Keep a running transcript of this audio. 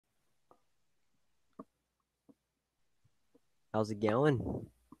How's it going?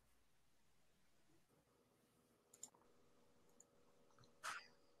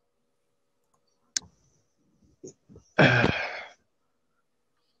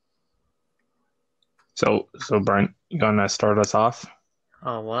 So Brent, you gonna start us off?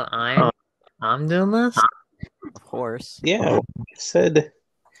 Oh, what? I'm doing this? Of course. Yeah, we said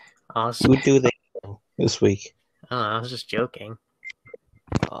I was, you would do the this week. I don't know, I was just joking.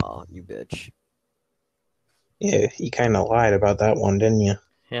 Oh, you bitch. Yeah, you kind of lied about that one, didn't you?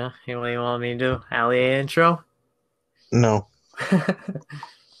 Yeah, what do you want me to do? Allie intro? No.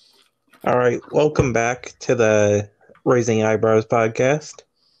 All right, welcome back to the Raising Eyebrows podcast.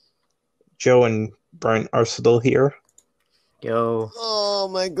 Joe and Brent are still here. Yo. Oh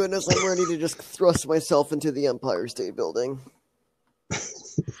my goodness, I'm ready to just thrust myself into the Empire State Building.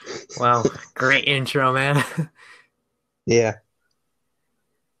 Wow, great intro, man. Yeah.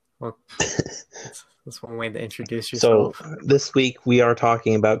 Well, that's one way to introduce So yourself. this week we are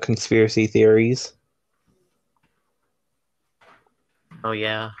talking about conspiracy theories. Oh,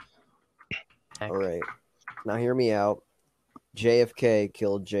 yeah. Heck. Alright. Now hear me out. JFK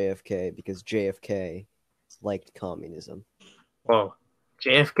killed JFK because JFK liked communism. Whoa.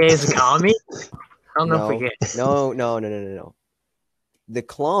 JFK is a commie? I don't know if we No. get. No. The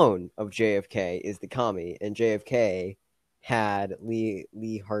clone of JFK is the commie, and JFK had Lee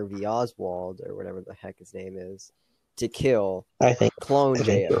Harvey Oswald, or whatever the heck his name is, to kill I think clone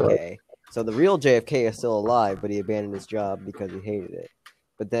you're right. JFK. So the real JFK is still alive, but he abandoned his job because he hated it.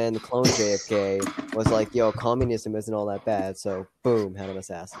 But then the clone JFK was like, yo, communism isn't all that bad, so boom, had him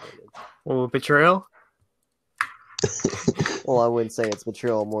assassinated. Oh, betrayal? Well, I wouldn't say it's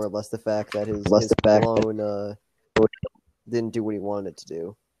betrayal, more or less the fact that his clone didn't do what he wanted it to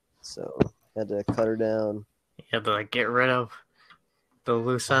do. So had to cut her down. You had to get rid of the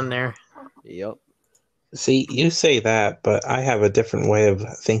loose end there. Yep. See, you say that, but I have a different way of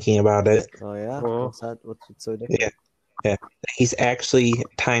thinking about it. Oh yeah? Cool. What's that? What's so different? Yeah. He's actually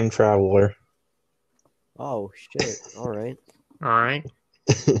a time traveler. Oh shit. Alright. Alright.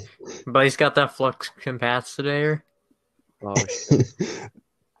 But he's got that flux capacitor. Oh shit.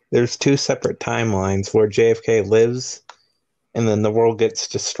 There's two separate timelines where JFK lives and then the world gets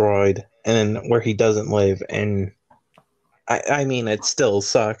destroyed, and then where he doesn't live. And I mean, it still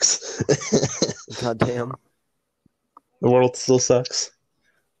sucks. Goddamn. The world still sucks.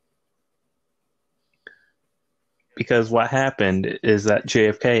 Because what happened is that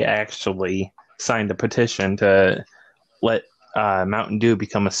JFK actually signed a petition to let Mountain Dew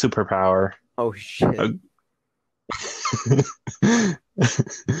become a superpower. Oh shit. So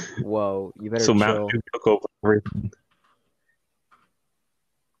Whoa, you better Mountain chill. Dew took over everything.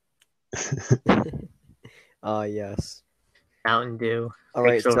 Yes. Mountain Dew.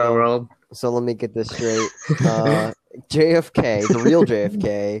 Alright, Takes over the world. so let me get this straight. JFK, the real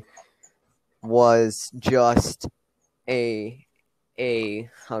JFK, was just a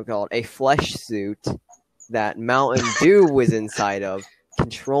how called a flesh suit that Mountain Dew was inside of,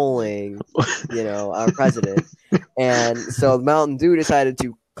 controlling, our president. And so Mountain Dew decided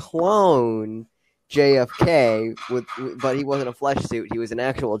to clone JFK but he wasn't a flesh suit, he was an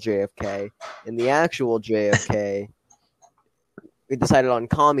actual JFK. And the actual JFK decided on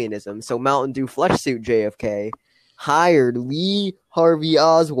communism. So Mountain Dew flesh suit JFK hired Lee Harvey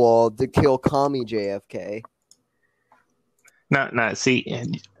Oswald to kill commie JFK. See,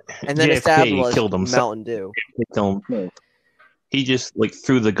 And then JFK established killed himself. Mountain Dew. He just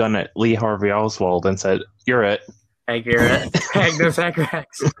threw the gun at Lee Harvey Oswald and said, "You're it." Accurate. Agnes Acrax.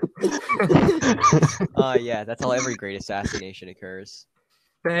 Yeah, that's how every great assassination occurs.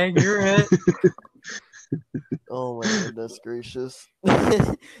 Accurate. Oh my goodness gracious.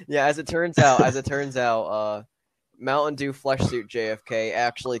 Yeah, as it turns out, Mountain Dew flesh suit JFK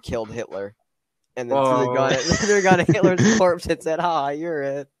actually killed Hitler. And then threw the gun at Hitler's corpse and said, "Ha, you're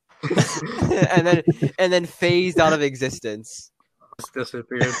it." and then phased out of existence. Just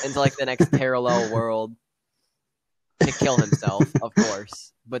disappeared. Into the next parallel world. To kill himself, of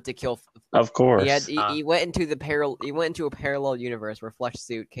course. But to kill, of course, he went into a parallel universe where flesh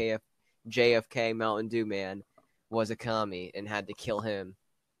suit JFK Mountain Dew man was a commie and had to kill him,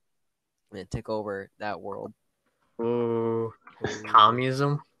 and it took over that world. Ooh.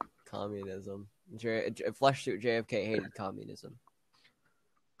 Communism. Flesh suit JFK hated communism.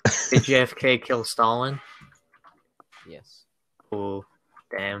 Did JFK kill Stalin? Yes. Ooh,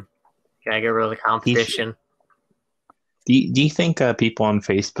 damn! Gotta get rid of the competition. Do you think people on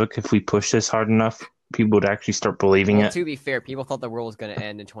Facebook, if we push this hard enough, people would actually start believing Well, it. to be fair, people thought the world was going to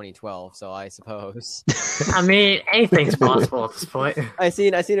end in 2012, so I suppose. I mean, anything's possible at this point. I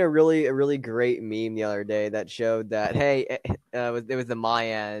seen a really great meme the other day that showed that it was the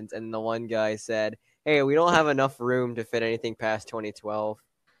Mayans, and the one guy said, "Hey, we don't have enough room to fit anything past 2012,"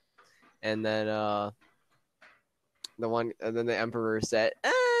 and then the emperor said,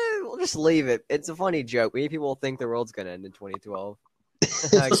 "We'll just leave it. It's a funny joke. Maybe people think the world's gonna end in 2012."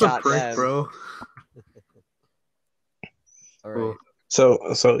 It's a prick, bro. All right. So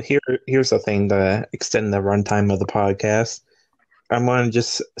here's the thing to extend the runtime of the podcast. I'm going to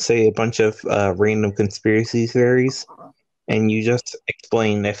just say a bunch of random conspiracy theories, and you just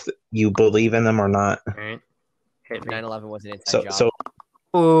explain if you believe in them or not. All right. Hit me. 9/11 was an inside job. So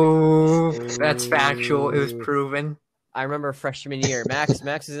Ooh, that's factual. It was proven. I remember freshman year.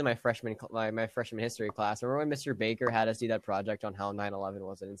 Max is in my freshman history class. Remember when Mr. Baker had us do that project on how 9/11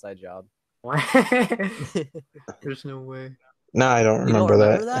 was an inside job? What? There's no way. no, I don't You remember, don't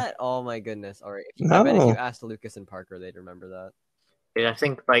remember that? Oh my goodness! All right, I bet if you asked Lucas and Parker, they'd remember that. Dude, I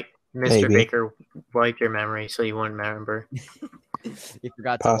think like Mr. Baker wiped your memory so you wouldn't remember. You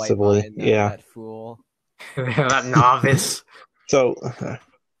forgot to Possibly, wipe mine, that fool. That novice. So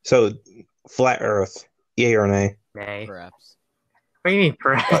flat Earth, yay or nay? Nay. Perhaps. What do you mean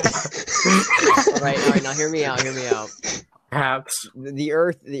perhaps? all right. Now hear me out. Perhaps. The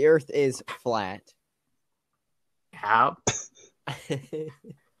Earth is flat. Yep.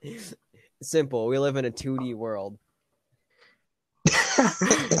 Simple. We live in a 2D world.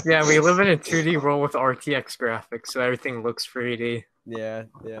 Yeah, we live in a 2D world with RTX graphics, so everything looks 3D. Yeah.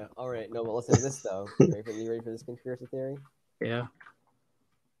 All right. No, but listen to this though. You ready for this conspiracy theory? Yeah.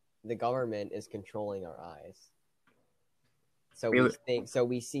 The government is controlling our eyes. So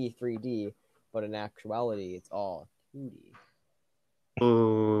we see 3D, but in actuality, it's all 2D.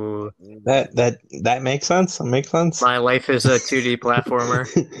 Ooh. That makes sense. That makes sense. My life is a 2D platformer.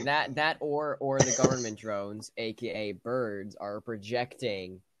 That or the government drones, aka birds, are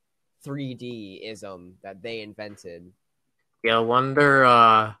projecting 3D-ism that they invented. Yeah,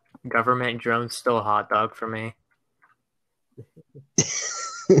 wonder government drone's still a hot dog for me.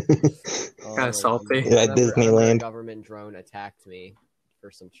 Kind of salty. Yeah, Disneyland. A government drone attacked me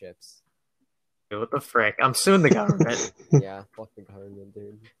for some chips. Dude, what the frick? I'm suing the government. Yeah, fuck the government,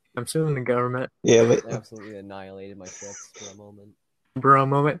 dude. I'm suing the government. Yeah, they absolutely annihilated my chips for a moment.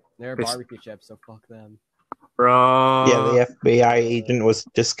 Bro, They're barbecue chips, so fuck them. Bro. Yeah, the FBI agent was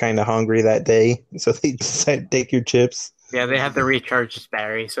just kind of hungry that day, so they decided to take your chips. Yeah, they had to recharge his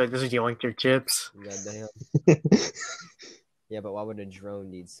battery, so it just yoinked your chips. Goddamn. Yeah, but why would a drone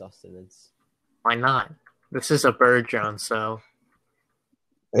need sustenance? Why not? This is a bird drone, so...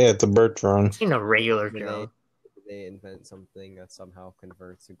 Yeah, it's a bird drone. It's a regular drone. They invent something that somehow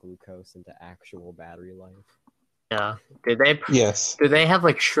converts the glucose into actual battery life. Yeah. Did they? Yes. Do they have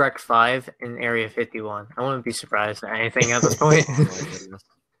like Shrek 5 in Area 51? I wouldn't be surprised at anything at this point. Oh my goodness.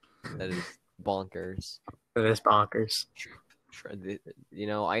 That is bonkers. That is bonkers. You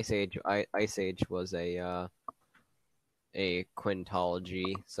know, Ice Age was a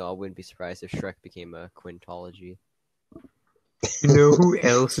quintology, so I wouldn't be surprised if Shrek became a quintology. You know who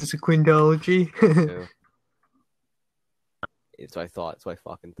else is a quintology? That's what I thought. That's what I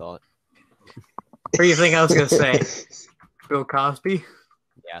fucking thought. What do you think I was gonna say? Bill Cosby?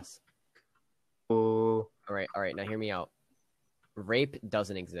 Yes. Ooh. All right. Now hear me out. Rape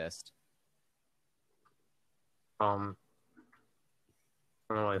doesn't exist. I don't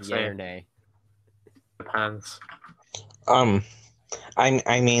know what to Yay say. or nay? Depends. I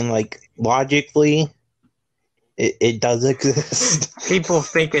mean, like, logically, it does exist. People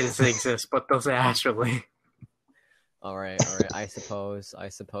think it exists, but does it actually? All right. I suppose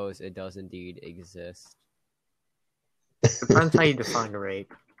it does indeed exist. Depends how you define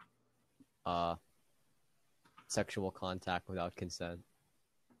rape. Sexual contact without consent.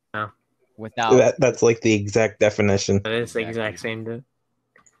 No. Without. That's like the exact definition. That is the exact same. They're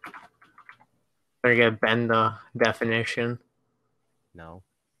gonna bend the definition. No.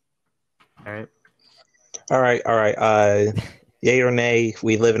 All right. Yay or nay?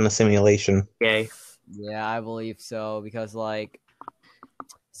 We live in a simulation. Yay. Yeah, I believe so because like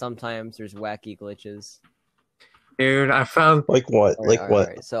sometimes there's wacky glitches. Dude, I found like what? All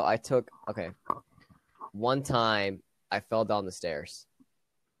right. So one time I fell down the stairs.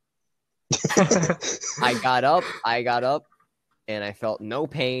 I got up, and I felt no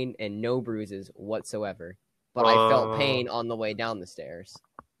pain and no bruises whatsoever. But I felt pain on the way down the stairs.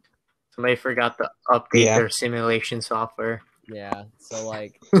 Somebody forgot to update their simulation software. Yeah, so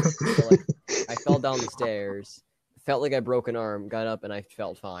I fell down the stairs, felt like I broke an arm, got up, and I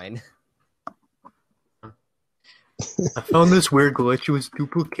felt fine. I found this weird glitch. It was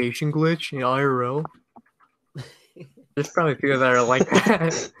duplication glitch in IRL. There's probably people that are like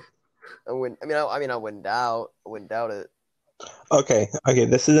that. I wouldn't doubt it. Okay,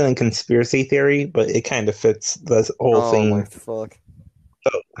 this isn't a conspiracy theory, but it kind of fits the whole Oh theme. my fuck.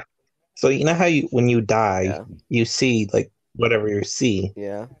 So you know how when you die, Yeah. you see like whatever you see.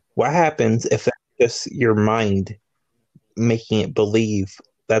 Yeah. What happens if that's just your mind making it believe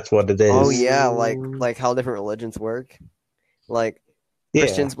that's what it is? Oh yeah, like how different religions work. Like Yeah.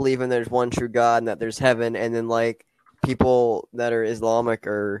 Christians believe in there's one true God and that there's heaven, and then like people that are Islamic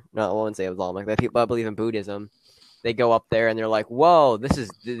or not, I won't say Islamic, that people that believe in Buddhism, they go up there and they're like, whoa,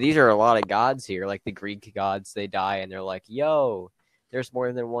 these are a lot of gods here. Like the Greek gods, they die and they're like, yo, there's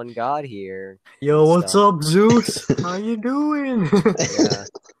more than one god here. Yo, what's up, Zeus? How you doing? Yeah.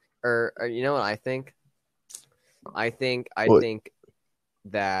 Or you know what I think? I think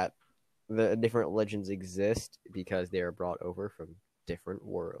that the different religions exist because they are brought over from different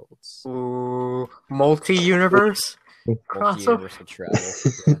worlds. Ooh, multi-universe? Multi-universal travel.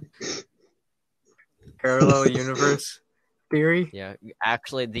 Yeah. Parallel universe theory? Yeah,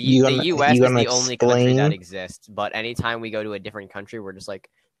 actually, the You U.S. is the only country that explain? exists. But anytime we go to a different country, we're just like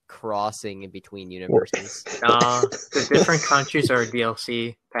crossing in between universes. The different countries are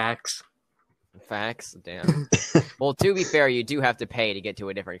DLC packs. Facts, damn. Well, to be fair, you do have to pay to get to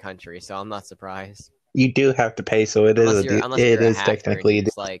a different country, so I'm not surprised. You do have to pay, so it Unless is you're a hacker technically and a you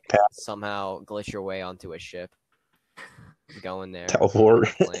just like pack. somehow glitch your way onto a ship, go in there, Teleport.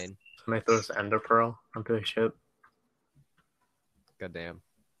 plane. Somebody throws Ender Pearl onto a ship. Goddamn.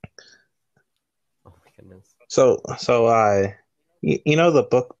 Oh my goodness. So you know the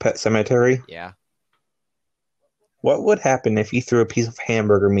book Pet Cemetery? Yeah. What would happen if you threw a piece of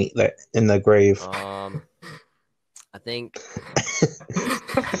hamburger meat in the grave? I think.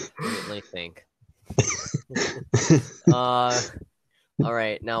 Let me think. All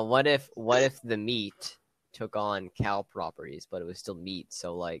right. Now, what if the meat took on cow properties, but it was still meat?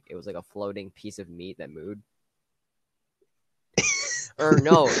 So, like, it was like a floating piece of meat that moved. Or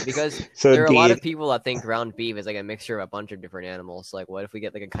no, because there are a lot of people that think ground beef is like a mixture of a bunch of different animals. Like, what if we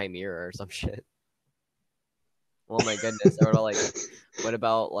get like a chimera or some shit? Oh my goodness! Or what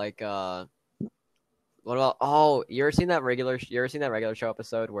about oh, you ever seen that regular show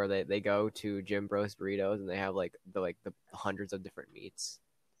episode where they go to Jim Bros Burritos and they have like the hundreds of different meats?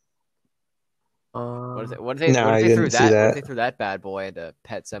 What is it? What if they threw that? What if they threw that bad boy into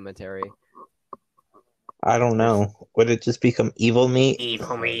Pet Cemetery? I don't know. Would it just become evil meat?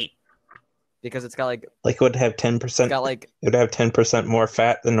 Evil meat. Because it's got like it would have 10%. Got like it would have 10% more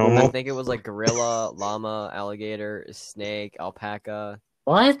fat than normal. I think it was like gorilla, llama, alligator, snake, alpaca.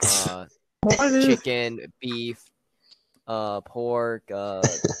 What? Chicken, beef, pork,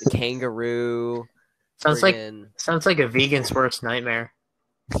 kangaroo. Sounds like a vegan's worst nightmare.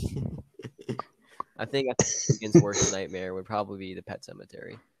 I think a vegan's worst nightmare would probably be the Pet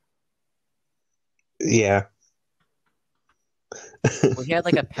Cemetery. Yeah. Well, he had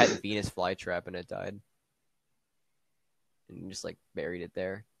like a pet Venus flytrap and it died. And just like buried it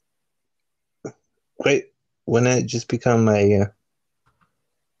there. Wait, wouldn't it just become a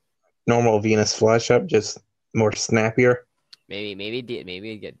normal Venus flytrap, just more snappier? Maybe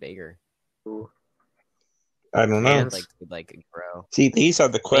it'd get bigger. I don't know. Like grow. See, these are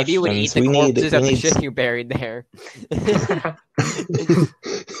the questions. Maybe it would eat the corpses of the shit you buried there.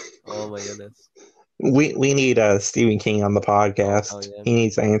 Oh my goodness. We need Stephen King on the podcast. Oh, yeah. He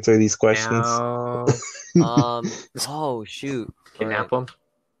needs to answer these questions. No. Oh shoot. Kidnap him.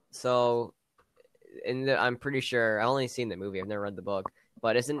 So, I'm pretty sure I've only seen the movie. I've never read the book.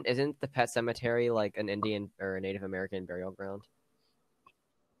 But isn't the Pet Cemetery like an Indian or a Native American burial ground?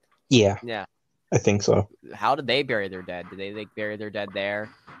 Yeah. Yeah. I think so. How did they bury their dead? Did they like bury their dead there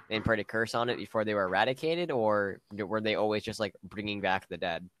and put a curse on it before they were eradicated, or were they always just like bringing back the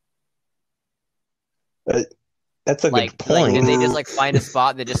dead? That's a good point. Like, did they just like find a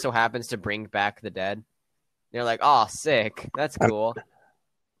spot that just so happens to bring back the dead? They're like, oh, sick. That's cool.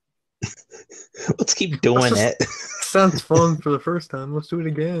 Let's keep doing it. Sounds fun for the first time. Let's do it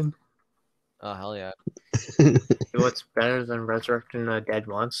again. Oh, hell yeah. What's better than resurrecting a dead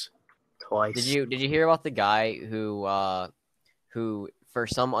once? Twice. Did you hear about the guy who for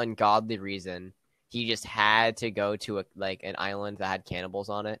some ungodly reason he just had to go to an island that had cannibals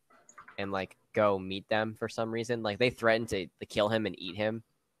on it and like go meet them for some reason? Like they threatened to kill him and eat him.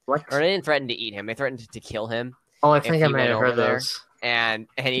 What? Or they didn't threaten to eat him. They threatened to kill him. Oh, I think I might have heard those. And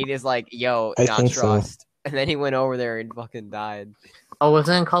he just like, yo, I not think trust. so. And then he went over there and fucking died. Oh,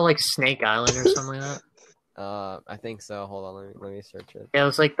 wasn't it called like Snake Island or something like that? I think so. Hold on, let me search it. Yeah, it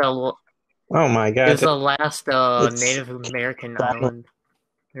was like Oh my It god. was the last It's- Native American island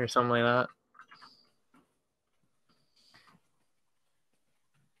or something like that.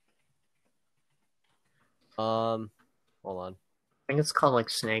 Hold on. I think it's called like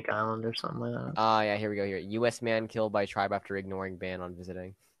Snake Island or something like that. Yeah, here we go. Here, U.S. man killed by tribe after ignoring ban on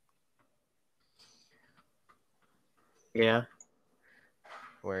visiting. Yeah.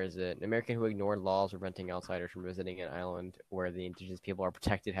 Where is it? An American who ignored laws preventing outsiders from visiting an island where the indigenous people are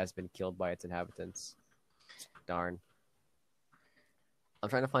protected has been killed by its inhabitants. Darn. I'm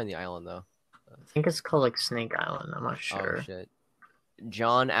trying to find the island though. I think it's called like Snake Island. I'm not sure. Oh shit.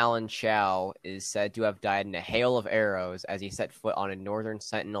 John Allen Chow is said to have died in a hail of arrows as he set foot on a northern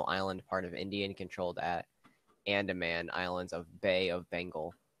Sentinel Island, part of Indian-controlled Andaman Islands of Bay of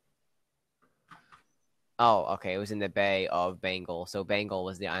Bengal. Oh, okay. It was in the Bay of Bengal. So Bengal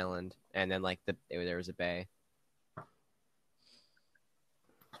was the island, and then like there was a bay.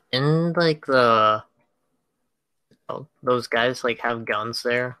 And like those guys like have guns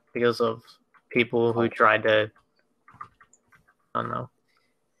there because of people who tried to. I don't know.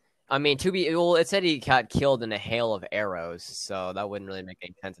 I mean, it said he got killed in a hail of arrows, so that wouldn't really make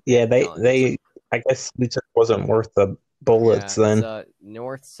any sense. Yeah, they I guess it just wasn't worth the bullets then.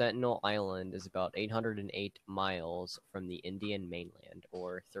 North Sentinel Island is about 808 miles from the Indian mainland,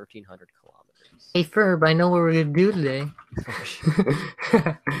 or 1,300 kilometers. Hey Ferb, I know what we're gonna do today.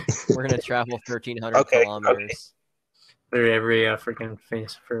 We're gonna travel 1,300 kilometers. Through every freaking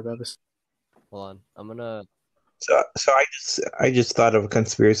face Ferb episode. Hold on, I'm gonna. So I just thought of a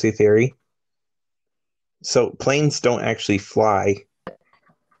conspiracy theory. So planes don't actually fly;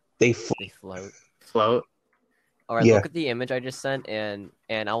 they float. Float. All right, Yeah. look at the image I just sent, and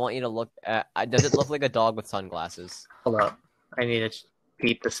I want you to look at. Does it look like a dog with sunglasses? Hold up, I need to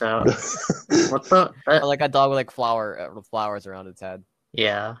peep this out. What the? Or like a dog with like flowers around its head.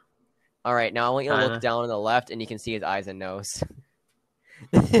 Yeah. All right, now I want you to look down on the left, and you can see his eyes and nose.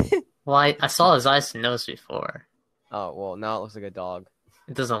 Well, I saw his eyes and nose before. Oh well, now it looks like a dog.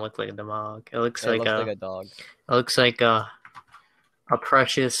 It doesn't look like a dog. It looks It like looks like a dog. It looks like a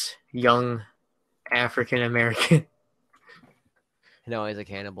precious young African American. No, he's a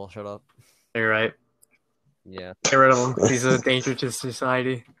cannibal. Shut up. You're right. Yeah. Get rid of him. He's a danger to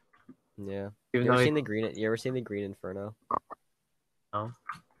society. Yeah. Even You though ever seen the Green Inferno? No.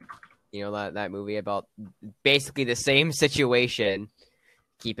 You know that movie about basically the same situation.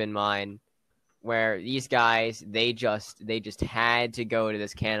 Keep in mind, where these guys they just had to go to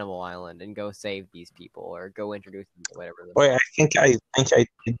this cannibal island and go save these people or go introduce them to whatever. Wait, I think I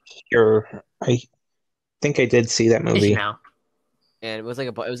did hear. I think I did see that movie. Now. And it was like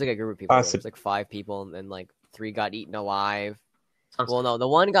a group of people. Awesome. It was like 5 people, and like 3 got eaten alive. Sounds Well, no, the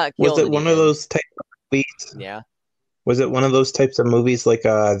one got killed. Was it one of those type of movies? Yeah. Was it one of those types of movies like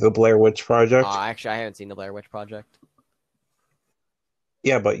the Blair Witch Project? Actually, I haven't seen the Blair Witch Project.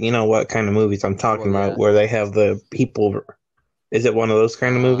 Yeah, but you know what kind of movies I'm talking about, yeah. where they have the people. Is it one of those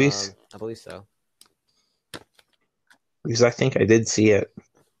kind of movies? I believe so. Because I think I did see it.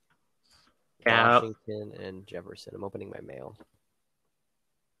 Yeah. Washington and Jefferson. I'm opening my mail.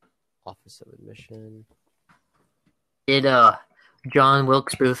 Office of Admission. Did John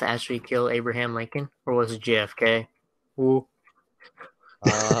Wilkes Booth actually kill Abraham Lincoln, or was it JFK? Ooh.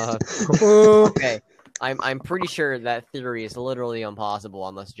 Okay. I'm pretty sure that theory is literally impossible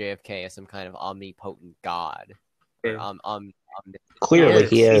unless JFK is some kind of omnipotent god. Yeah. Clearly,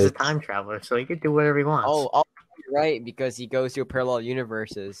 he is. He's a time traveler, so he could do whatever he wants. Oh, you're right, because he goes to parallel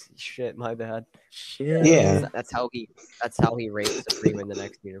universes. Shit, my bad. Shit. Yeah. That's how he reigns supreme in the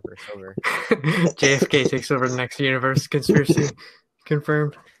next universe. Over. JFK takes over the next universe. Conspiracy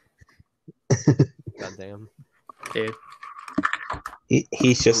confirmed. Goddamn. Dude.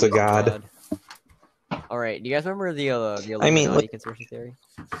 He's just a god. All right, do you guys remember the Illuminati conspiracy theory?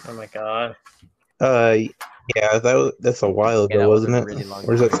 Oh my god. Yeah, that's a while ago, wasn't it? Really long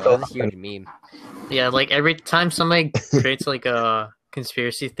Or is it time still? ago. That's a huge meme. Yeah, like every time somebody creates like a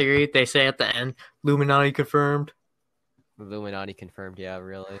conspiracy theory, they say at the end, Illuminati confirmed. Illuminati confirmed, yeah,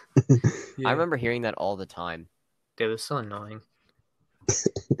 really. Yeah. I remember hearing that all the time. Dude, it was so annoying.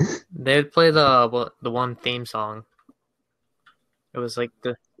 They'd play the one theme song. It was like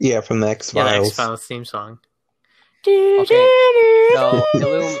the From the X the Files. X-Files theme song. Okay,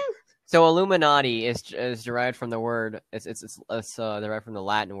 so Illuminati is derived from the word. It's derived from the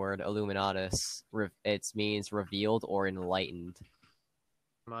Latin word illuminatus. It means revealed or enlightened.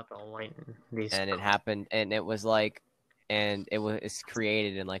 I'm about to enlighten these. And it happened, and it was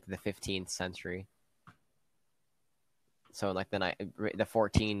created in like the 15th century. So like the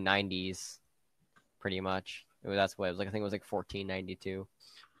 1490s, pretty much. That's what it was like. I think it was like 1492.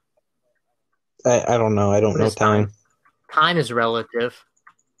 I don't know. I don't What know is time? time. Time is relative.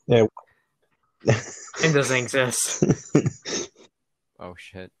 Yeah. Time doesn't exist. Oh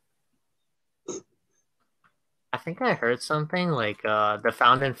shit. I think I heard something like the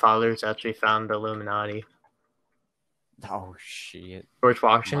founding fathers actually found the Illuminati. Oh shit. George My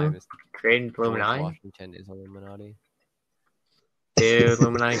Washington mis- created George Illuminati. Washington is Illuminati. Dude,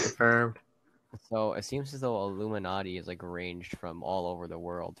 Illuminati confirmed. So it seems as though Illuminati is like ranged from all over the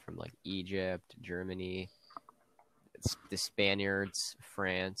world, from like Egypt, Germany, the Spaniards,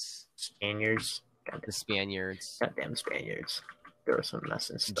 France, Spaniards. the Spaniards, Goddamn Spaniards. There was some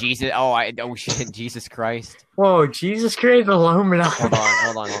messing stuff. Jesus. Oh shit, Jesus Christ. Whoa, Jesus created the Illuminati.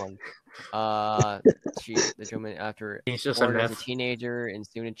 Hold on. The German after He's just born a as a myth. teenager and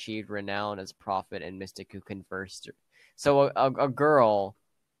soon achieved renown as prophet and mystic who conversed. So a girl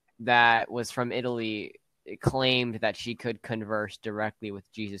that was from Italy claimed that she could converse directly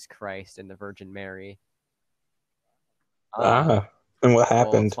with Jesus Christ and the Virgin Mary. And what Well,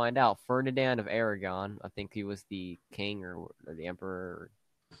 happened? let's find out. Ferdinand of Aragon, I think he was the king or the emperor,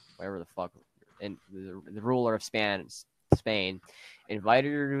 or whatever the fuck, and the ruler of Spain,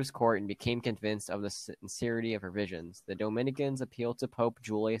 invited her to his court and became convinced of the sincerity of her visions. The Dominicans appealed to Pope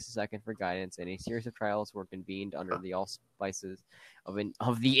Julius II for guidance, and a series of trials were convened under the auspices of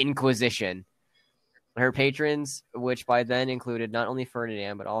the Inquisition. Her patrons, which by then included not only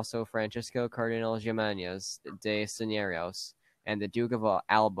Ferdinand but also Francisco Cardinal Jimenez de Cisneros and the Duke of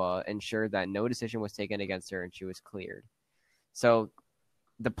Alba, ensured that no decision was taken against her and she was cleared. So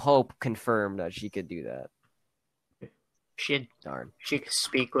the Pope confirmed that she could do that. She could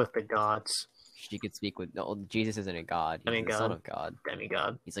speak with the gods. She could speak with Jesus isn't a god. He's the son of God.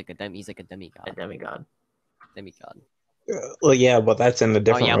 Demigod. He's like a demigod. A demigod. Demigod. Well, yeah, but that's in a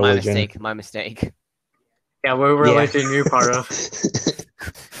different religion. My mistake. Yeah, what religion you part of?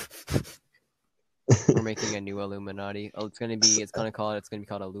 We're making a new Illuminati. Oh, it's gonna be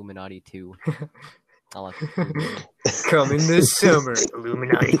called Illuminati 2. Coming this summer,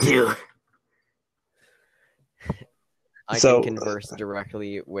 Illuminati 2. I can converse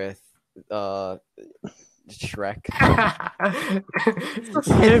directly with Shrek. Let's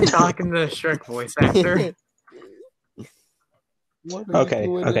hit him talking to the Shrek voice actor. Okay.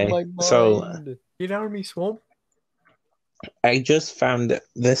 So Get out of me, swamp. I just found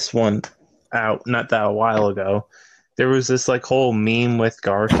this one out not that a while ago. There was this like whole meme with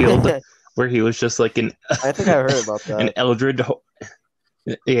Garfield where he was just like I think I heard about that. An eldritch.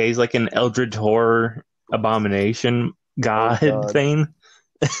 Yeah, he's like an eldritch horror abomination god thing.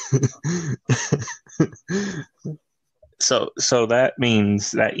 So that means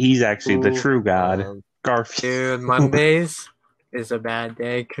that he's actually the true god, Garfield. Dude, Mondays is a bad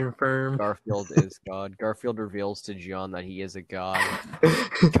day, confirmed. Garfield is God. Garfield reveals to John that he is a god.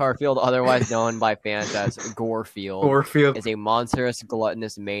 Garfield, otherwise known by fans as Gorefield, is a monstrous,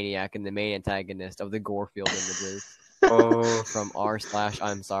 gluttonous maniac and the main antagonist of the Gorefield images. Oh, from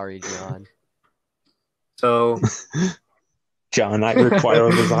r/I'm sorry, John. So, John, I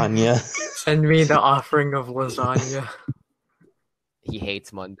require lasagna. Send me the offering of lasagna. He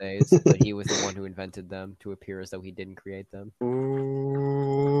hates Mondays, but he was the one who invented them to appear as though he didn't create them.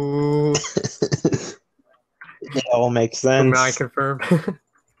 Ooh. It all makes sense. I confirm.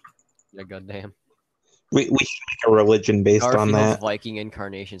 Yeah, goddamn. We should make a religion based on that. Viking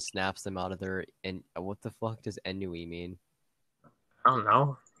incarnation snaps them out of their... And what the fuck does ennui mean? I don't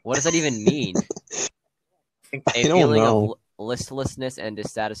know. What does that even mean? I don't know. Of listlessness and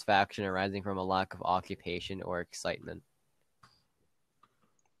dissatisfaction arising from a lack of occupation or excitement.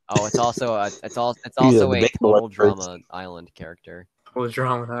 Oh, it's also a Total Drama Island character. Total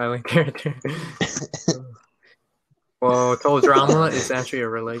Drama Island character. Well, Total Drama is actually a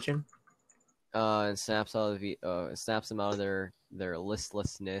religion. And snaps them out of their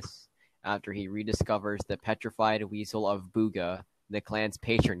listlessness after he rediscovers the petrified weasel of Booga, the clan's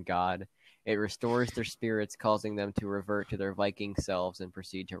patron god. It restores their spirits, causing them to revert to their Viking selves and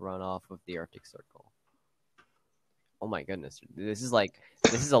proceed to run off of the Arctic Circle. Oh my goodness. This is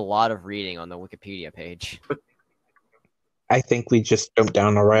a lot of reading on the Wikipedia page. I think we just jumped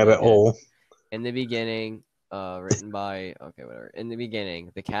down a rabbit hole. In the beginning, written by... Okay, whatever. In the beginning,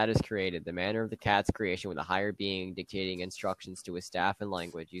 the cat is created. The manner of the cat's creation with a higher being dictating instructions to his staff and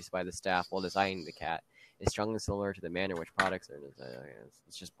language used by the staff while designing the cat is strongly similar to the manner in which products are designed.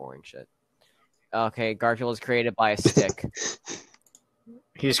 It's just boring shit. Okay, Garfield is created by a stick.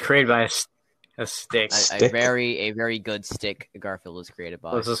 He's created by a stick. A very good stick Garfield was created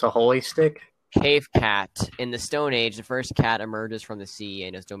by. Was this a holy stick? Cave cat. In the Stone Age, the first cat emerges from the sea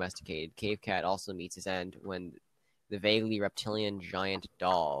and is domesticated. Cave cat also meets his end when the vaguely reptilian giant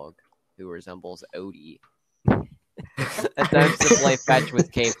dog, who resembles Odie, attempts to play fetch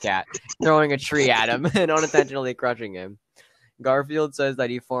with Cave Cat, throwing a tree at him and unintentionally crushing him. Garfield says that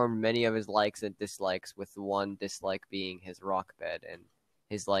he formed many of his likes and dislikes, with one dislike being his rock bed and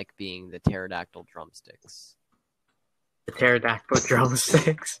his like being the pterodactyl drumsticks. The pterodactyl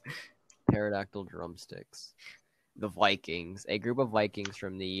drumsticks. Pterodactyl drumsticks. The Vikings, a group of Vikings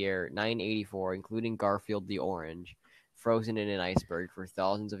from the year 984, including Garfield the Orange, frozen in an iceberg for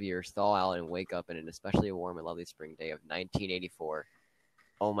thousands of years, thaw out and wake up in an especially warm and lovely spring day of 1984.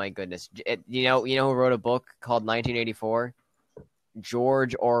 Oh my goodness! You know who wrote a book called 1984?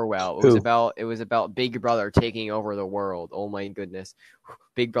 George Orwell. It was about Big Brother taking over the world. Oh my goodness!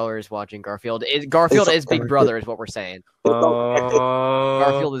 Big Brother is watching Garfield. Garfield is Big Brother, is what we're saying.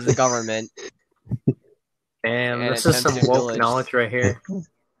 Garfield is the government. Damn, this is some woke knowledge right here.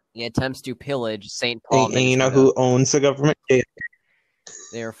 He attempts to pillage St. Paul. And you know who owns the government?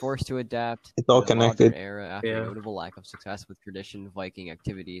 They are forced to adapt it's all to the connected. modern era after a notable lack of success with tradition Viking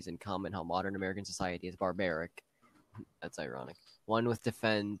activities, and comment how modern American society is barbaric. That's ironic. One which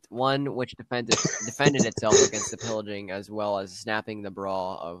defended itself against the pillaging, as well as snapping the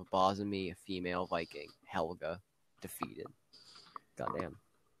bra of Bosmy female Viking Helga, defeated. Goddamn.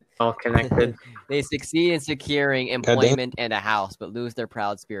 All connected. They succeed in securing employment and a house, but lose their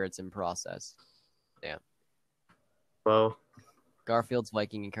proud spirits in process. Damn. Whoa. Garfield's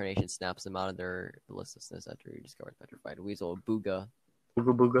Viking incarnation snaps them out of their listlessness after he discovered petrified weasel Booga.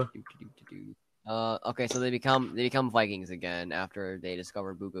 Booga booga. Okay, so they become Vikings again after they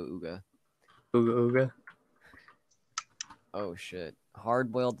discover Booga Ooga. Booga ooga. Oh shit.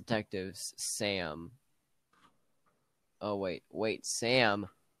 Hard-boiled detectives Sam. Oh wait, Sam,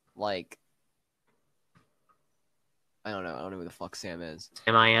 like, I don't know who the fuck Sam is.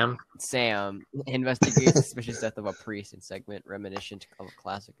 Sam investigates the suspicious death of a priest in segment reminiscent of a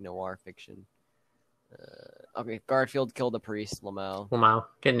classic noir fiction. Okay, Garfield killed a priest, Lamau.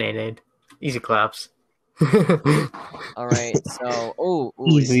 Getting 8 Easy claps. Alright, so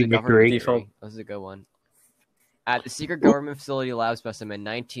easy victory. This is a good one. At the secret government facility lab specimen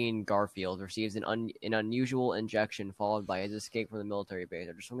 19, Garfield receives an unusual injection followed by his escape from the military base.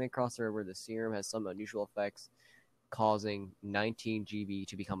 After swimming across the river, the serum has some unusual effects, causing 19 GB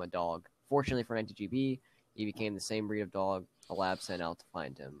to become a dog. Fortunately for 19 GB, he became the same breed of dog the lab sent out to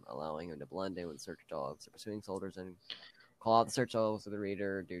find him, allowing him to blend in with search dogs. The pursuing soldiers and call out the search dogs to the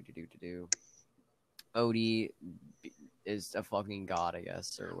reader. Odie is a fucking god, I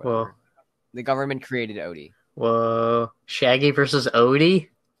guess, or whatever. Well, the government created Odie. Whoa. Shaggy versus Odie?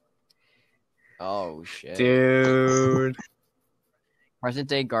 Oh, shit. Dude.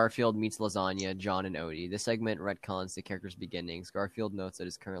 Present-day Garfield meets Lasagna, John, and Odie. This segment retcons the character's beginnings. Garfield notes that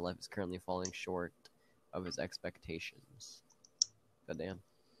his current life is currently falling short of his expectations. Goddamn.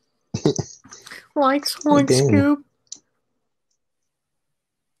 Like Scoop.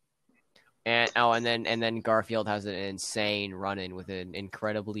 And then Garfield has an insane run-in with an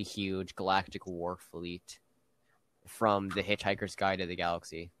incredibly huge galactic war fleet from The Hitchhiker's Guide to the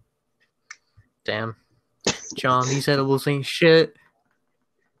Galaxy. Damn. John, these edibles ain't shit.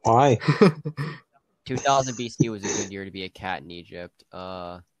 Why? 2000 BC was a good year to be a cat in Egypt.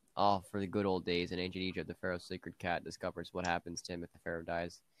 For the good old days in ancient Egypt, the pharaoh's sacred cat discovers what happens to him if the pharaoh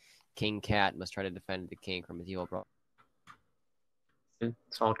dies. King Cat must try to defend the king from his evil brother.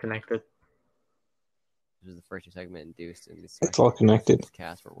 It's all connected. This was the first segment induced in this. It's all connected.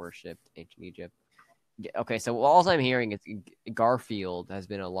 Cats were worshipped in ancient Egypt. Okay, so all I'm hearing is Garfield has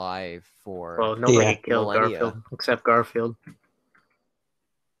been alive for. Well, nobody killed millennia. Garfield except Garfield.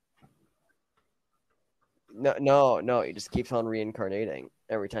 No, he just keeps on reincarnating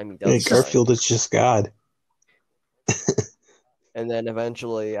every time he does. Hey, Garfield is just God. And then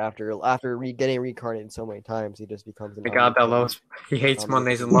eventually, after getting reincarnated so many times, he just becomes the god that loves. He hates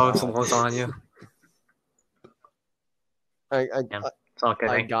Mondays and loves lasagna. It's all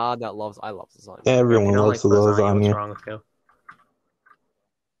kidding. God that loves. I love lasagna. Everyone loves lasagna. What's wrong with you?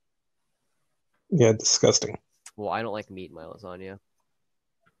 Yeah, disgusting. Well, I don't like meat in my lasagna.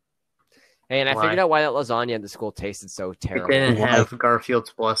 Hey, and I figured out why that lasagna at the school tasted so terrible. It didn't have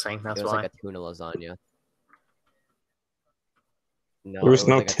Garfield's blessing. That's why. It was why. like a tuna lasagna. No, there was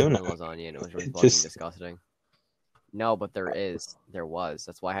no like tuna lasagna, and it was really fucking disgusting. No, but there was.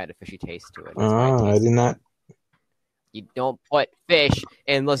 That's why I had a fishy taste to it. I did not. You don't put fish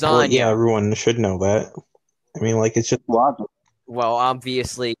in lasagna. Well, yeah, everyone should know that. I mean, like, it's just logic. Well,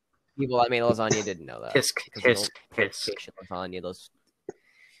 obviously, people that made lasagna didn't know that. Kiss. Lasagna, those.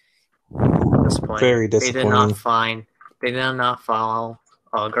 Disappointing. Very disappointing. They did not follow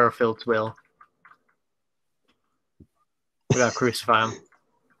Garfield's will. We gotta crucify him.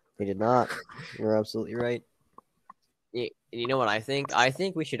 He did not. You're absolutely right. You know what I think? I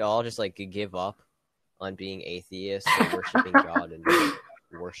think we should all just like give up on being atheists and worshiping God and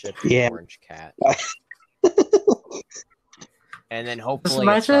worship the orange cat. And then hopefully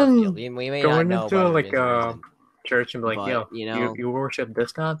Just it's Garfield. imagine We may going not know into about his like a reason. church and be like, But, yo, you know- you worship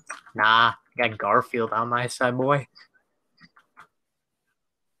this god? Nah, I got Garfield on my side, boy.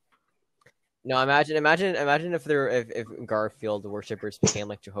 No, imagine if Garfield worshippers became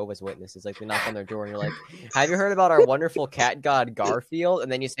like Jehovah's Witnesses. Like they knock on their door and you're like, "Have you heard about our wonderful cat god Garfield?"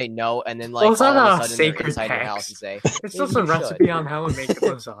 And then you say no, and then like Well, it's all not of a a sudden they're sacred inside your text. house and say, It's "Maybe just a you should." recipe on how to make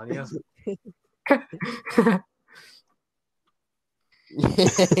lasagna.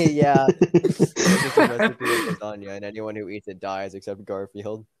 Yeah, it's just a recipe of lasagna, and anyone who eats it dies except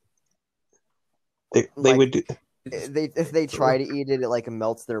Garfield. They Like, would do, if they try to eat it, it like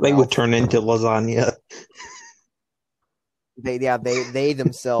melts their they mouth. would turn into lasagna. They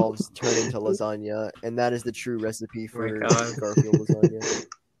themselves turn into lasagna, and that is the true recipe Oh my for God. Garfield lasagna.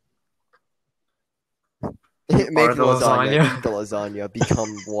 Part Make of the the lasagna, lasagna. eat the lasagna,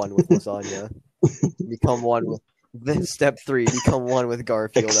 become one with lasagna. Become one with step 3, become one with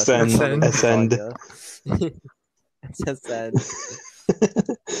Garfield. Ascend. Ascend. Ascend.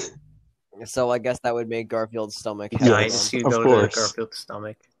 So I guess that would make Garfield's stomach Yes, heavy. Nice, you of go course. to Garfield's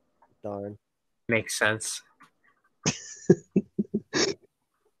stomach. Darn. Makes sense.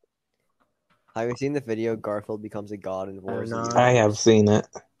 Have you seen the video Garfield becomes a god in Wars? not. I have seen it.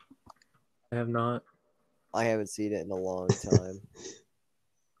 I have not. I haven't seen it in a long time.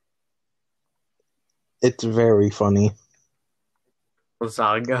 It's very funny.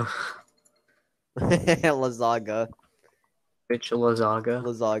 Lasagna. Lazaga. Bitch lasagna.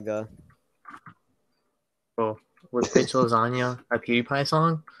 Lazaga. Oh, was Bitch Lasagna a PewDiePie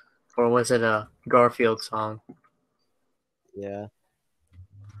song? Or was it a Garfield song? Yeah.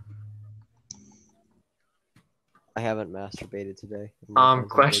 I haven't masturbated today.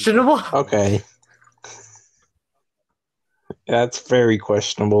 Questionable? Okay. That's very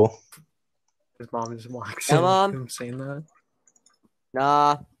questionable. His mom just walks Yeah, in. Mom. Him saying that.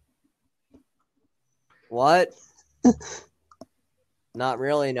 Nah. What? Not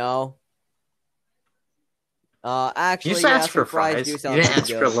really, no. Actually, You just yeah, asked for some fries fries. do You sound didn't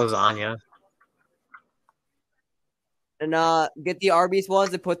pretty ask for good. lasagna. And get the Arby's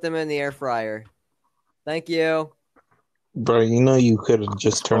ones and put them in the air fryer. Thank you. Bro, you know you could have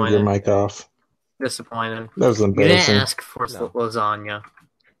just turned your mic off. Disappointed. That was You didn't embarrassing. ask for No. lasagna.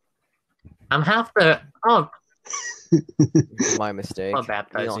 I'm half the. Oh, My mistake. I'll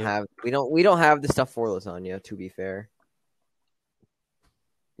baptize you. We don't have the stuff for lasagna, to be fair.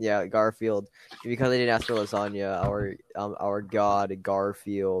 Yeah, Garfield. Because I didn't ask for lasagna, our god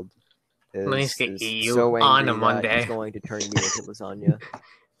Garfield Nice to is eat you so angry on a that Monday. he's going to turn you into lasagna.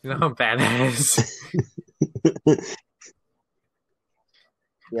 You know how bad that is.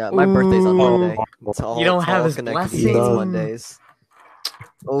 Yeah, my birthday's on Ooh. Monday. It's all, You don't it's have all his connected to blessing. these No. Mondays.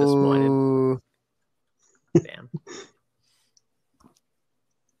 Disappointed. Ooh, Damn.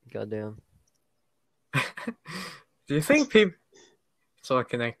 goddamn. Do you think people? It's all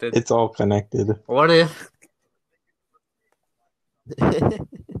connected. It's all connected. What if?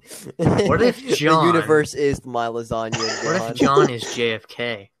 What if the John- universe is my lasagna? What if John is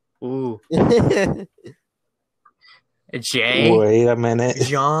JFK? Ooh, J. Wait a minute.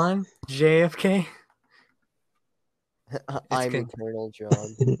 John JFK. I'm con- eternal,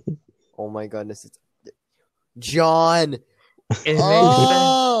 John. Oh my goodness, it's John. It makes sense.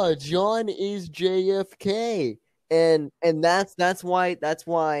 Oh, John is JFK, and that's why John,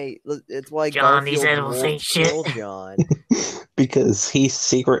 these Garfield animals won't ain't shit. kill John. Because he's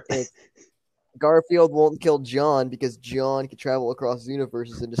secret. Garfield won't kill John because John can travel across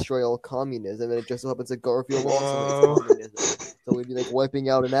universes and destroy all communism, and it just so happens that Garfield also Whoa. hates communism, so we'd be like wiping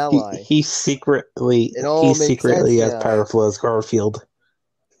out an ally. He's secretly It all makes sense as now. powerful as Garfield.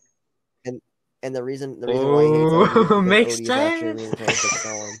 And the reason why he hates Odie is because Makes Odie is actually sense. really trying to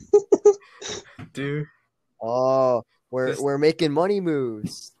kill him. Dude, Oh, This- we're making money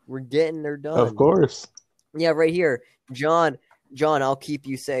moves. We're getting her done. Of course. Yeah, right here, John, I'll keep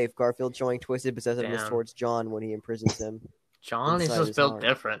you safe. Garfield showing twisted possessiveness Damn. towards John when he imprisons him. John is Inside just his built heart.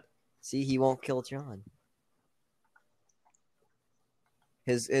 different. See, he won't kill John.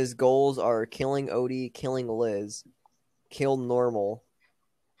 His goals are killing Odie, killing Liz, kill Normal,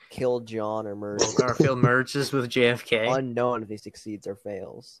 kill John, or murder. Well, Garfield merges with JFK. Unknown if he succeeds or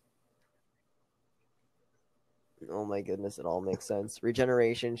fails. Oh my goodness, it all makes sense.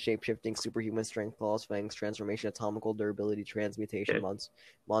 Regeneration, shape-shifting, superhuman strength, claws, fangs, transformation, atomical durability, transmutation, Dude.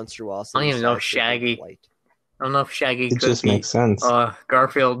 monstrosity. I don't even know size, shape, Shaggy. flight. I don't know if Shaggy It could just be makes sense.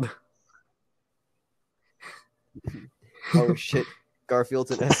 Garfield. Oh shit,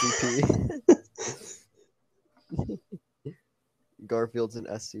 Garfield's an SCP. Garfield's an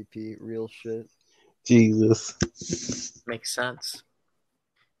SCP, real shit. Jesus. Makes sense.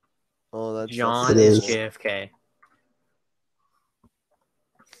 Oh, that's John It is is. JFK.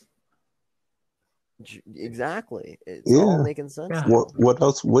 Exactly. It's Yeah. all making sense. Yeah. now. What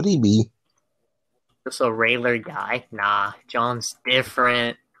else would he be? Just a regular guy? Nah, John's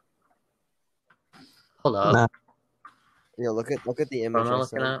different. Hold up. Nah. Yeah, look at the What image am I I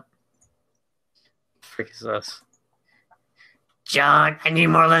looking sent. at? Frick is this? John, I need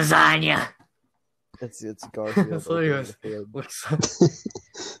more lasagna. It's Garfield. That's what he opening was. the fridge. Looks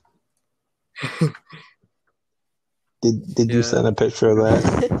like. Did you Yeah. send a picture of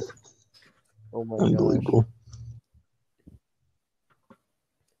that? Oh my gosh. Unbelievable.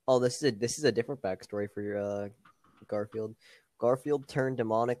 Oh, this is a different backstory for Garfield. Garfield turned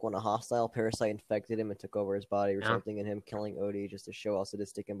demonic when a hostile parasite infected him and took over his body, resulting in him killing Odie just to show how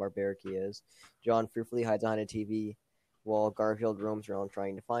sadistic and barbaric he is. John fearfully hides behind a TV while Garfield roams around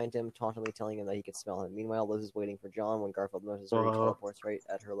trying to find him, tauntingly telling him that he could smell him. Meanwhile, Liz is waiting for John. When Garfield notices her, he teleports right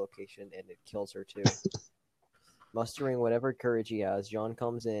at her location and it kills her too. Mustering whatever courage he has, John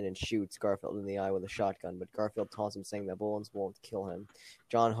comes in and shoots Garfield in the eye with a shotgun, but Garfield taunts him, saying that bullets won't kill him.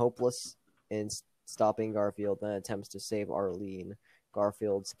 John, hopeless in stopping Garfield, then attempts to save Arlene,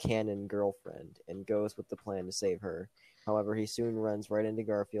 Garfield's canon girlfriend, and goes with the plan to save her. However, he soon runs right into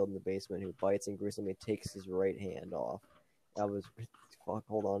Garfield in the basement, who bites and gruesomely takes his right hand off.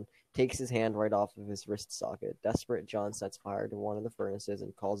 Takes his hand right off of his wrist socket. Desperate, John sets fire to one of the furnaces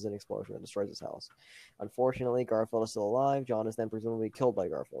and causes an explosion that destroys his house. Unfortunately, Garfield is still alive. John is then presumably killed by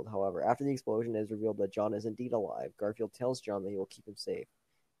Garfield. However, after the explosion, it is revealed that John is indeed alive. Garfield tells John that he will keep him safe,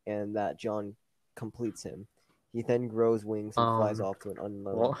 and that John completes him. He then grows wings and flies off to an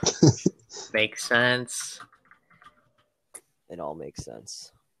unknown location. Makes sense. It all makes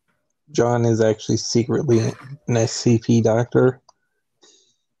sense. John is actually secretly an SCP doctor.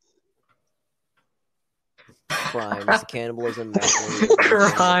 Crimes, cannibalism, mentally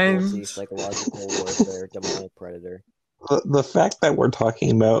abuse, Crimes. psychological warfare, demonic predator. The fact that we're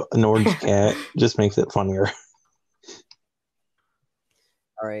talking about an orange cat just makes it funnier.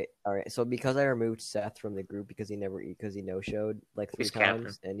 All right. So because I removed Seth from the group because he no-showed like 3 He's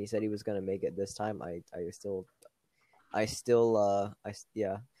times, captain. and he said he was gonna make it this time.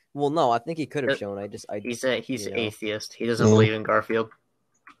 Yeah. Well, no, I think he could have shown. He's atheist. He doesn't Yeah. believe in Garfield.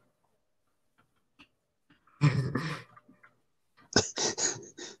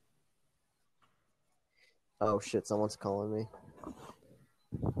 Oh shit! Someone's calling me.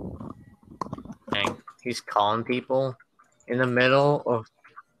 Dang, he's calling people in the middle of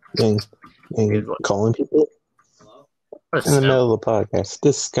Dang, calling people what a in the simp. middle of the podcast.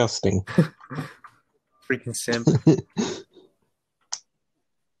 Disgusting. Freaking simp.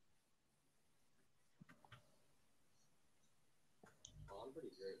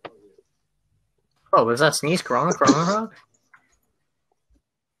 Oh, was that sneeze? Corona?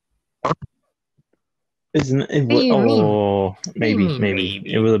 Isn't it? do you mean? Oh, maybe. Maybe.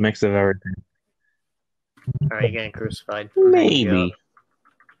 It was a mix of everything. Alright, you're getting crucified. Maybe.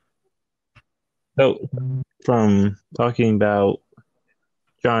 So, from talking about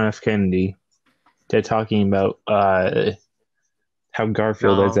John F. Kennedy to talking about how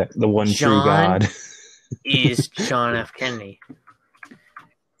Garfield is the one true God. Is John F. Kennedy.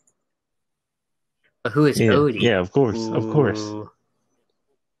 But who is Odie? Yeah, of course. Ooh. Of course.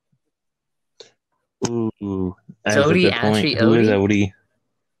 Ooh, Is that's a Odie good actually point. Who is Odie? Odie?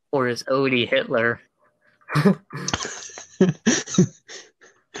 Or is Odie Hitler?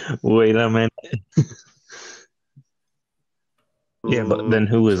 Wait a minute. Yeah, but then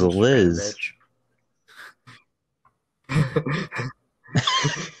who is Liz?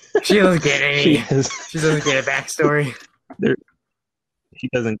 She doesn't get any. She doesn't get a backstory. She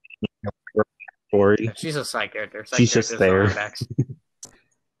doesn't get a backstory. She's a side character. She's just there. That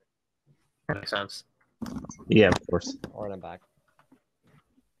makes sense. Yeah, of course. Alright, I'm back.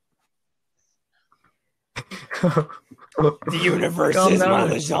 The universe is my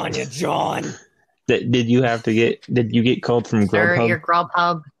lasagna, John. Did you get called from Sir, Grubhub? your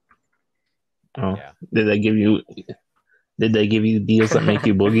Grubhub. Oh, Yeah. Did they give you deals that make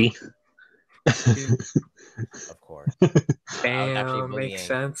you boogie? Of course. Damn, makes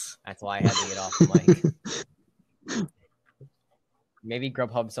sense. That's why I had to get off the mic. Maybe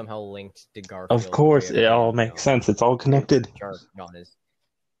Grubhub somehow linked to Garfield. Of course, it all makes sense. It's all connected. John is.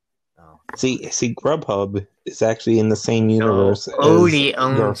 Oh. See, Grubhub is actually in the same universe as Odie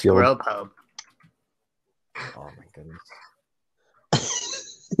owns Garfield. Grubhub. Oh my goodness.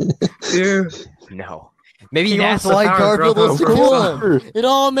 Dude. No. Maybe He that's wants the why power, Garfield bro. wants to Of kill him. course. It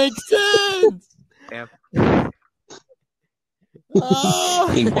all makes sense. Yeah.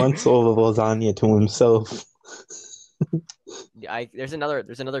 Ah! He wants all the lasagna to himself. There's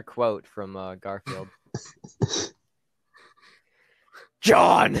another quote from Garfield.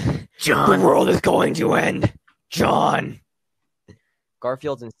 John, the world is going to end. John.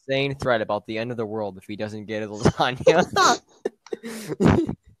 Garfield's insane threat about the end of the world if he doesn't get his lasagna.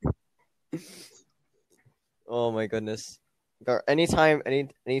 Oh my goodness. Anytime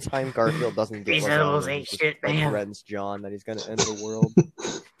Garfield doesn't get These animals lasagna, ain't he shit, just man. threatens John that he's gonna end the world.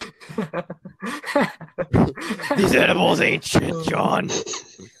 These animals ain't shit, John.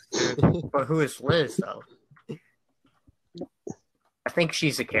 But who is Liz, though? I think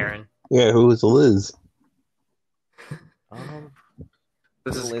she's a Karen. Yeah, who is Liz?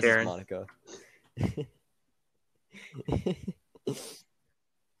 This is Liz Karen. is Monica.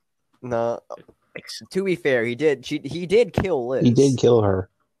 No, to be fair, he did kill Liz. He did kill her.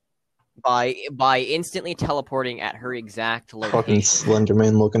 by instantly teleporting at her exact Fucking location.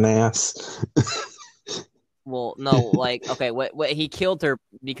 Slenderman looking ass. Well, no, like okay, what he killed her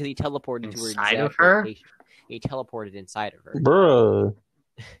because he teleported to her Inside exact of her? location. He teleported inside of her Bruh.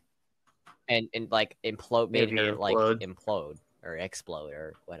 and like made Maybe her like implode. implode or explode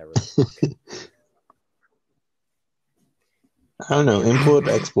or whatever. The fuck. I don't know. Implode,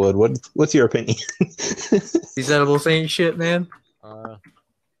 explode. What's your opinion? These edibles ain't shit, man.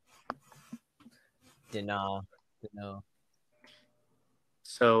 No.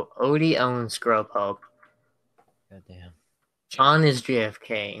 So Odie owns Grubhub. Goddamn. John is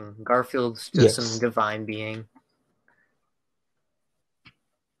JFK, and Garfield's just some divine being.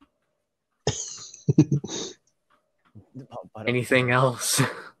 Anything else?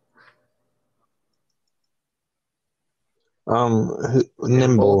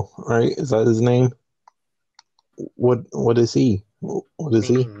 Nimble, right? Is that his name? What is he? What is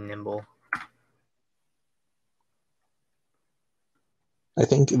he? Nimble. I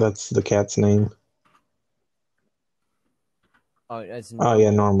think that's the cat's name. Oh, it's Oh yeah,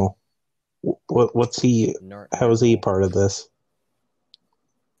 normal. What's he? How is he part of this?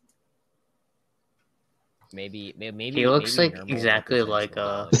 Maybe He looks maybe like Nermal exactly like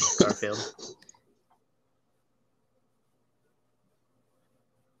represents Garfield.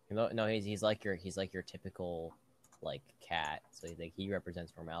 No, he's like your typical like cat. So he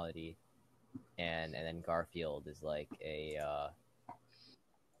represents normality, and then Garfield is like a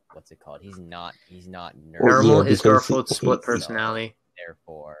what's it called? He's not nermal. Normal is Garfield's split personality.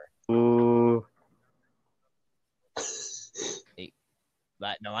 Therefore, Ooh.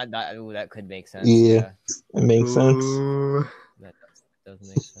 that could make sense. Yeah. It makes sense. That does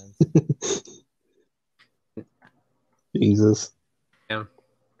make sense. Jesus. Yeah.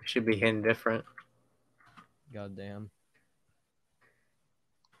 Should be hidden different. Goddamn.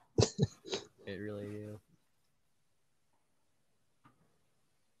 It really is.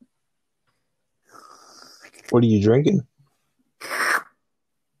 What are you drinking?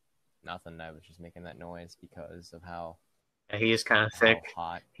 Nothing. I was just making that noise because of how. Yeah, he is kind of thick.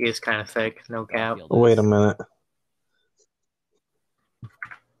 Hot. He is kind of thick. No cap. Wait a minute.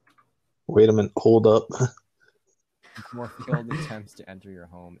 Hold up. More failed attempts to enter your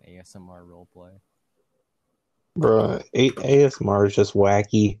home. ASMR roleplay. Bruh, ASMR is just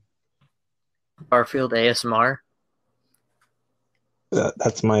wacky. Garfield ASMR.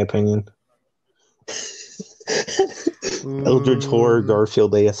 That's my opinion. Eldritch Horror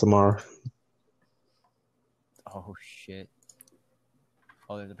Garfield ASMR. Oh shit.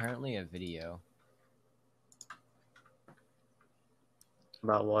 Oh, there's apparently a video.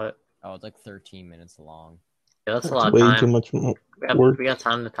 About what? Oh, it's like 13 minutes long. Yeah, that's a lot of Way time. too much work. We got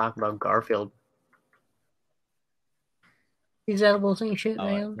time to talk about Garfield. These edibles ain't shit,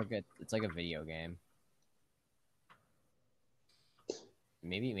 man. It's like a video game.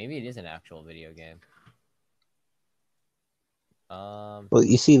 Maybe it is an actual video game. Well,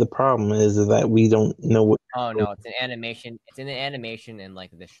 you see, the problem is that we don't know what. Oh no, it's an animation. It's in the animation and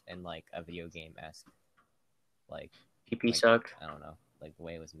like this and like a video game esque. Like PP sucked. I don't know, like the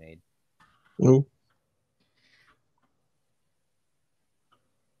way it was made. Ooh.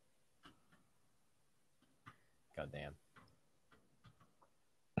 Goddamn.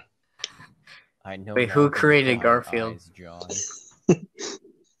 I know. Wait, who created Garfield? Eyes, John.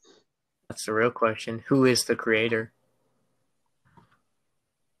 That's the real question. Who is the creator?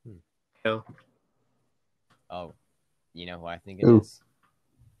 Who? Oh, you know who I think it is?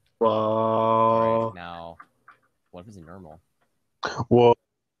 Whoa. Right, now, what if it's normal? Well,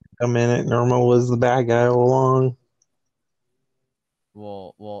 a minute. Normal was the bad guy all along.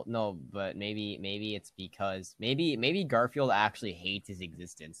 Well, no, but maybe it's because maybe Garfield actually hates his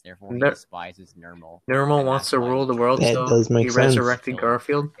existence, therefore he Ner- despises Normal. Nermal And wants that's to why rule he the world, That so does make he sense. resurrected killed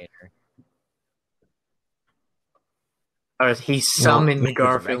Garfield. Vader. Or he Well, summoned maybe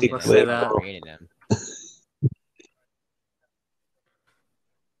Garfield. Resurrected Let's him, say but that. he created him.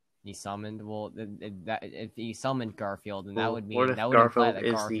 He summoned. Well, if he summoned Garfield, then that would What mean if that would imply Garfield that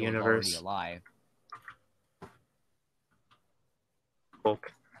is the Garfield's already universe? alive.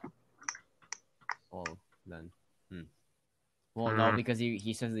 Okay. Well, then, Well, no, because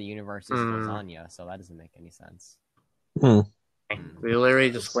he says the universe is lasagna, so that doesn't make any sense. We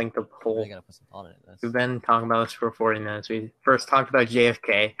literally just linked the whole. Really gotta put some thought into this. We've been talking about this for 40 minutes. We first talked about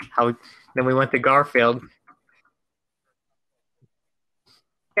JFK, then we went to Garfield.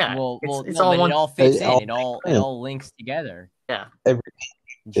 Yeah, it's all one. It all fits It in. all It all links together. Yeah.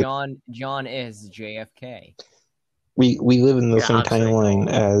 John is JFK. We live in the Yeah, same obviously. timeline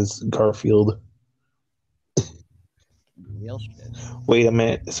as Garfield. Real shit. Wait a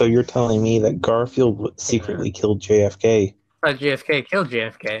minute. So you're telling me that Garfield secretly killed JFK, I thought JFK killed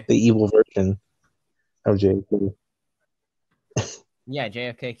JFK. the evil version of JFK? Yeah,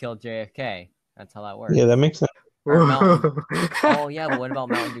 JFK killed JFK. That's how that works. Yeah, that makes sense. Or Mountain. Oh yeah, but what about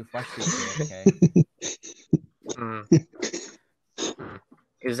Mountain Dew Flesh Juice JFK?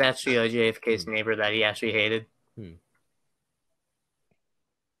 It was actually JFK's neighbor that he actually hated.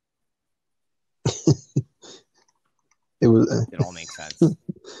 It was. It all makes sense.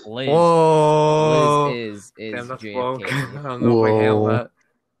 Liz. Whoa! Liz is Damn, that's JFK. woke. I don't know if I handle that.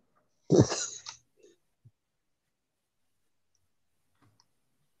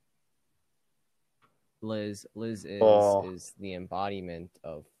 Liz is the embodiment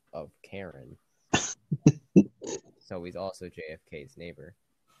of Karen. So he's also JFK's neighbor,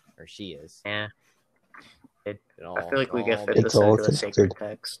 or she is. Yeah. I feel like we all get fit It's this all into a sacred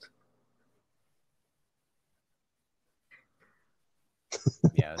text.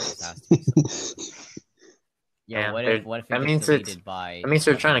 Yeah, this has to be something. Yeah, what if it that gets means deleted by? That means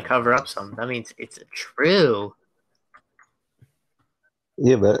they're trying to cover up something. That means it's true.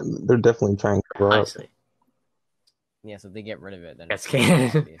 Yeah, but they're definitely trying to cover up. Honestly. Yeah, so if they get rid of it, then That's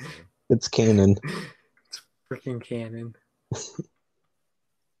canon. It's canon. It's freaking canon.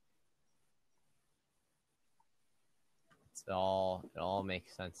 It all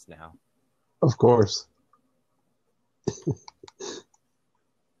makes sense now. Of course.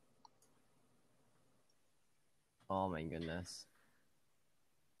 Oh my goodness.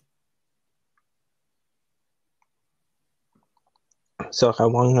 So how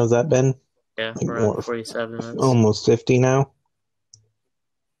long has that been? Yeah, around 47 minutes. Almost 50 now?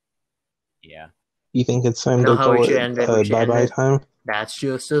 Yeah. You think it's time to call it bye-bye time? That's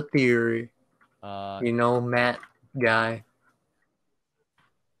just a theory. Matt guy.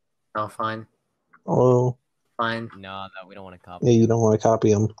 Oh, fine. Oh. Fine. No, we don't want to copy. Yeah, you don't want to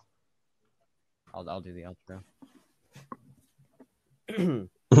copy him. I'll do the outro.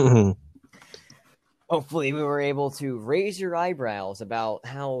 Hopefully we were able to raise your eyebrows about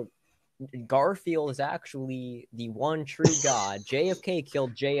how Garfield is actually the one true God. JFK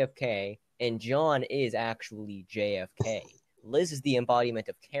killed JFK, and John is actually JFK. Liz is the embodiment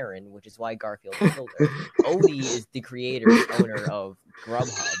of Karen, which is why Garfield killed her. Odie is the creator and owner of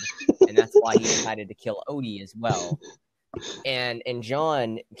Grubhub, and that's why he decided to kill Odie as well. And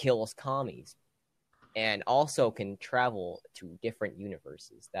John kills commies, and also can travel to different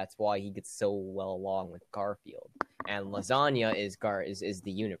universes. That's why he gets so well along with Garfield. And lasagna is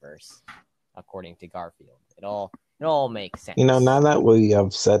the universe, according to Garfield. It all makes sense. Now that we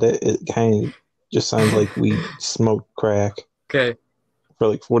have said it, it kind of just sounds like we smoked crack. Okay. For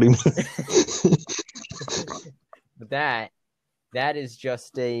like 40 minutes. But that is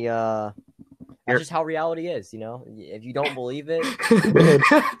just that's just how reality is, If you don't believe it,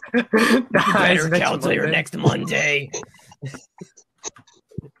 better calculator next Monday.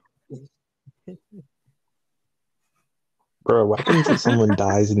 Bro, why can't someone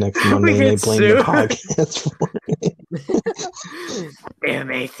dies next Monday and they blame the podcast for it?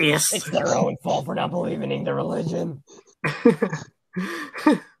 Damn atheists. It's their own fault for not believing in their religion.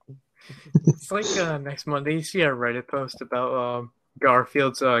 It's like next Monday you see a Reddit post about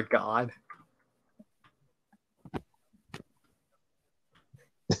Garfield's God.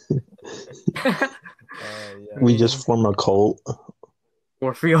 We just form a cult.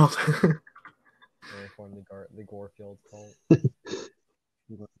 Garfield. Form the Garfield cult.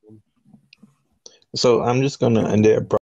 So I'm just gonna end it